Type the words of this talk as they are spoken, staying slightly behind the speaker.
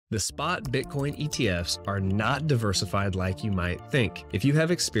The spot Bitcoin ETFs are not diversified like you might think. If you have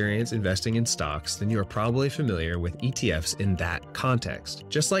experience investing in stocks, then you are probably familiar with ETFs in that context.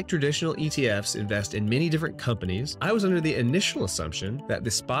 Just like traditional ETFs invest in many different companies, I was under the initial assumption that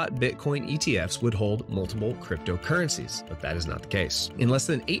the spot Bitcoin ETFs would hold multiple cryptocurrencies, but that is not the case. In less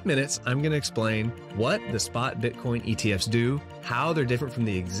than 8 minutes, I'm going to explain what the spot Bitcoin ETFs do, how they're different from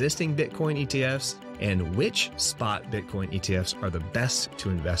the existing Bitcoin ETFs, and which spot Bitcoin ETFs are the best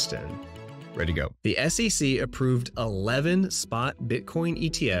to invest in. Ready to go. The SEC approved 11 spot Bitcoin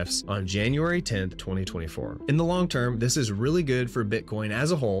ETFs on January 10th, 2024. In the long term, this is really good for Bitcoin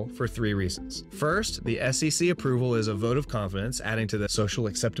as a whole for 3 reasons. First, the SEC approval is a vote of confidence, adding to the social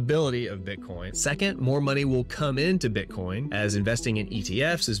acceptability of Bitcoin. Second, more money will come into Bitcoin as investing in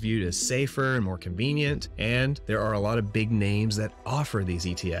ETFs is viewed as safer and more convenient. And there are a lot of big names that offer these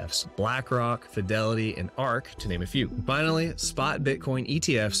ETFs: BlackRock, Fidelity, and ARK, to name a few. Finally, spot Bitcoin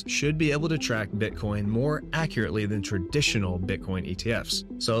ETFs should be able to track Bitcoin more accurately than traditional Bitcoin ETFs.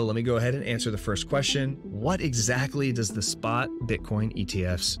 So let me go ahead and answer the first question. What exactly does the spot Bitcoin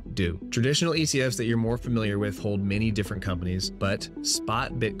ETFs do? Traditional ETFs that you're more familiar with hold many different companies, but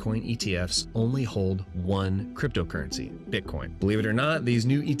spot Bitcoin ETFs only hold one cryptocurrency, Bitcoin. Believe it or not, these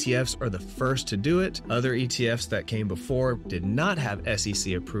new ETFs are the first to do it. Other ETFs that came before did not have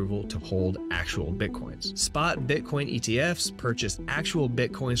SEC approval to hold actual Bitcoins. Spot Bitcoin ETFs purchase actual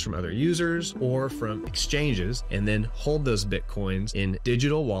Bitcoins from other users or from exchanges and then hold those Bitcoins in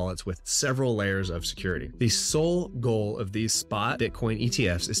digital wallets with several layers of security. The sole goal of these spot Bitcoin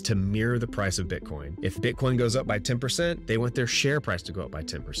ETFs is to mirror the price of Bitcoin. If Bitcoin goes up by 10%, they want their share price to go up by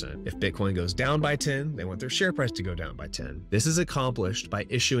 10%. If Bitcoin goes down by 10, they want their share price to go down by 10. This is accomplished by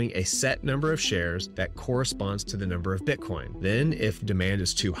issuing a set number of shares that corresponds to the number of Bitcoin. Then, if demand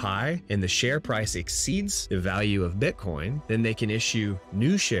is too high and the share price exceeds the value of Bitcoin, then they can issue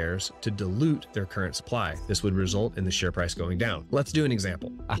new shares to dilute their current supply. This would result in the share price going down. Let's do an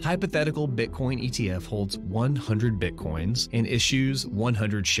example. A hypothetical Bitcoin ETF holds 100 Bitcoins and issues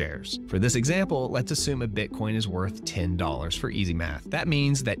 100 shares. For this example, let's assume a Bitcoin is worth $10 for easy math. That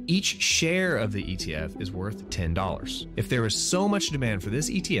means that each share of the ETF is worth $10. If there is so much demand for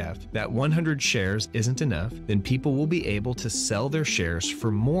this ETF that 100 shares isn't enough, then people will be able to sell their shares for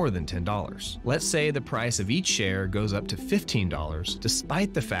more than $10. Let's say the price of each share goes up to $15,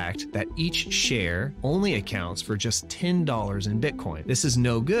 despite the fact that each share only accounts for just $10 in Bitcoin. This is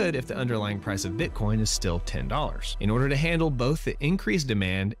no good if the underlying price of Bitcoin is still $10. In order to handle both the increased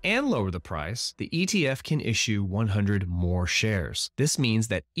demand and lower the price, the ETF can issue 100 more shares. This means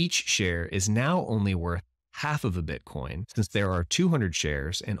that each share is now only worth half of a Bitcoin, since there are 200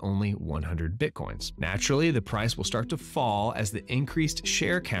 shares and only 100 Bitcoins. Naturally, the price will start to fall as the increased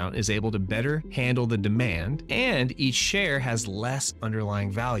share count is able to better handle the demand, and each share has less underlying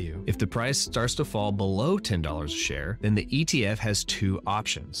value. If the price starts to fall below $10 a share, then the ETF has 2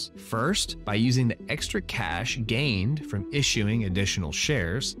 options. First, by using the extra cash gained from issuing additional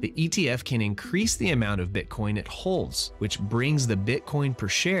shares, the ETF can increase the amount of Bitcoin it holds, which brings the Bitcoin per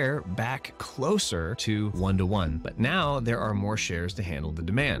share back closer to 1-to-1, but now there are more shares to handle the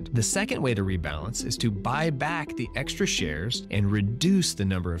demand. The second way to rebalance is to buy back the extra shares and reduce the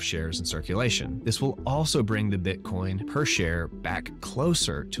number of shares in circulation. This will also bring the Bitcoin per share back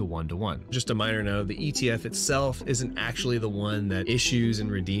closer to 1-to-1. Just a minor note, the ETF itself isn't actually the one that issues and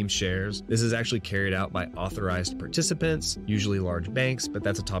redeems shares. This is actually carried out by authorized participants, usually large banks, but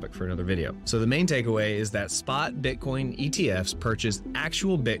that's a topic for another video. So the main takeaway is that spot Bitcoin ETFs purchase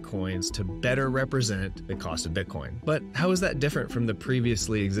actual Bitcoins to better represent the cost of Bitcoin. But how is that different from the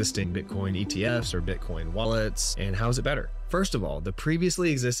previously existing Bitcoin ETFs or Bitcoin wallets, and how is it better? First of all, the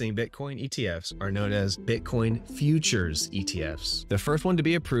previously existing Bitcoin ETFs are known as Bitcoin Futures ETFs. The first one to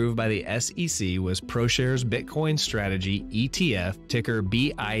be approved by the SEC was ProShares Bitcoin Strategy ETF, ticker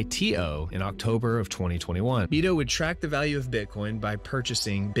BITO, in October of 2021. BITO would track the value of Bitcoin by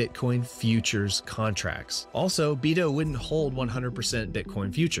purchasing Bitcoin futures contracts. Also, BITO wouldn't hold 100%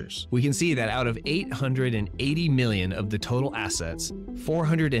 Bitcoin futures. We can see that out of 880 million of the total assets,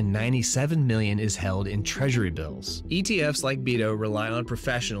 497 million is held in treasury bills. ETFs like BITO rely on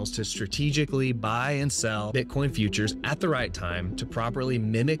professionals to strategically buy and sell Bitcoin futures at the right time to properly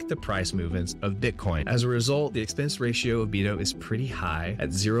mimic the price movements of Bitcoin. As a result, the expense ratio of BITO is pretty high at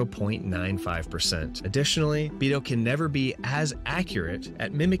 0.95%. Additionally, BITO can never be as accurate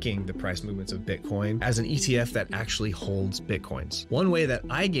at mimicking the price movements of Bitcoin as an ETF that actually holds Bitcoins. One way that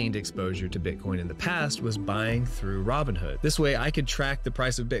I gained exposure to Bitcoin in the past was buying through Robinhood. This way I could track the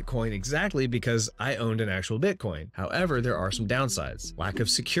price of Bitcoin exactly because I owned an actual Bitcoin. However, there there are some downsides. Lack of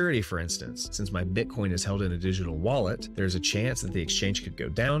security, for instance. Since my Bitcoin is held in a digital wallet, there's a chance that the exchange could go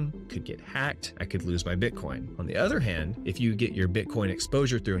down, could get hacked, I could lose my Bitcoin. On the other hand, if you get your Bitcoin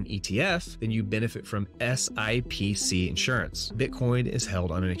exposure through an ETF, then you benefit from SIPC insurance. Bitcoin is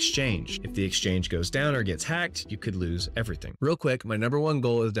held on an exchange. If the exchange goes down or gets hacked, you could lose everything. Real quick, my number one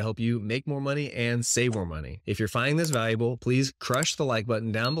goal is to help you make more money and save more money. If you're finding this valuable, please crush the like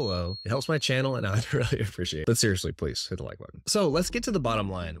button down below. It helps my channel and I'd really appreciate it. But seriously, please hit the like button. So let's get to the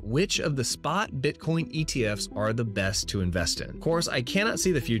bottom line. Which of the spot Bitcoin ETFs are the best to invest in? Of course, I cannot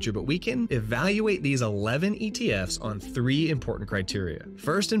see the future, but we can evaluate these 11 ETFs on 3 important criteria.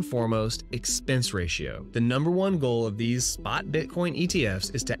 First and foremost, expense ratio. The number one goal of these spot Bitcoin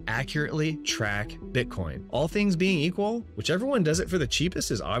ETFs is to accurately track Bitcoin. All things being equal, whichever one does it for the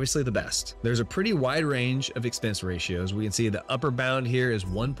cheapest is obviously the best. There's a pretty wide range of expense ratios. We can see the upper bound here is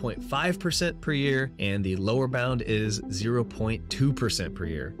 1.5% per year, and the lower bound is 0.2% per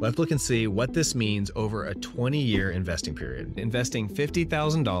year. Let's look and see what this means over a 20-year investing period. Investing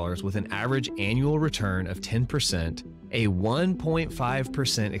 $50,000 with an average annual return of 10%, a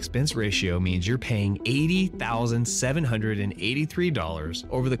 1.5% expense ratio means you're paying $80,783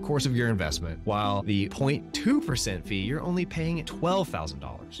 over the course of your investment, while the 0.2% fee, you're only paying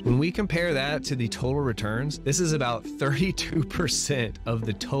 $12,000. When we compare that to the total returns, this is about 32% of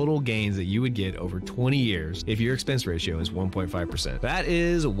the total gains that you would get over 20 years if your expense ratio is 1.5%. That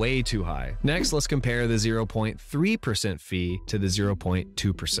is way too high. Next, let's compare the 0.3% fee to the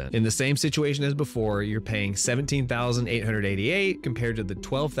 0.2%. In the same situation as before, you're paying $17,888 compared to the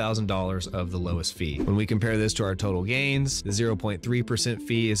 $12,000 of the lowest fee. When we compare this to our total gains, the 0.3%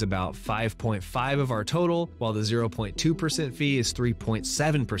 fee is about 5.5 of our total, while the 0.2% fee is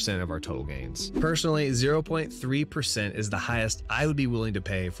 3.7% of our total gains. Personally, 0.3% is the highest I would be willing to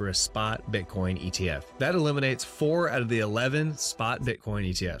pay for a spot Bitcoin ETF. That eliminates 4 out of the 11 spot Bitcoin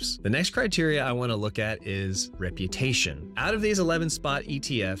ETFs. The next criteria I want to look at is reputation. Out of these 11 spot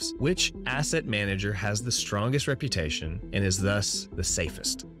ETFs, which asset manager has the strongest reputation and is thus the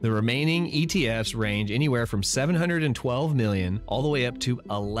safest? The remaining ETFs range anywhere from $712 million all the way up to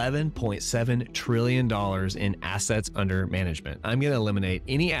 $11.7 trillion in assets under management. I'm going to eliminate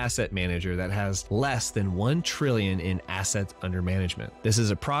any asset manager that has less than $1 trillion in assets under management. This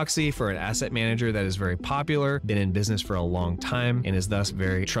is a proxy for an asset manager that is very popular, been in business for a long time, and is thus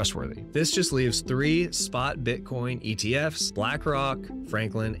very trustworthy. This just leaves 3 spot Bitcoin ETFs: BlackRock,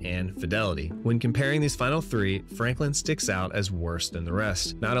 Franklin, and Fidelity. When comparing these final 3, Franklin sticks out as worse than the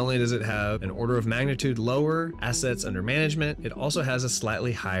rest. Not only does it have an order of magnitude lower assets under management, it also has a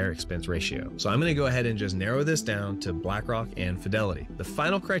slightly higher expense ratio. So I'm going to go ahead and just narrow this down to BlackRock and Fidelity. The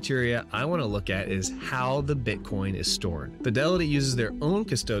final criteria I want to look at is how the Bitcoin is stored. Fidelity uses their own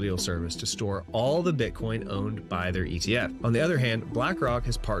custodial service to store all the Bitcoin owned by their ETF. On the other hand, BlackRock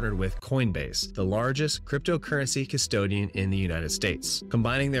has partnered with Coinbase, the largest cryptocurrency custodian in the United States.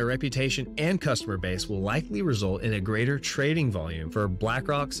 Combining their reputation and customer base will likely result in a greater trading volume for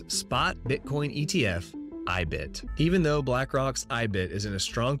BlackRock's spot Bitcoin ETF, IBIT. Even though BlackRock's IBIT is in a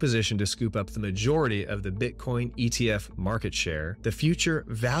strong position to scoop up the majority of the Bitcoin ETF market share, the future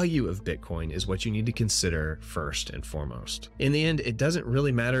value of Bitcoin is what you need to consider first and foremost. In the end, it doesn't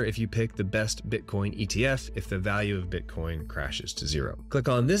really matter if you pick the best Bitcoin ETF if the value of Bitcoin crashes to 0. Click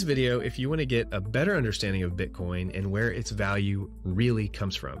on this video if you want to get a better understanding of Bitcoin and where its value really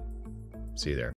comes from. See you there.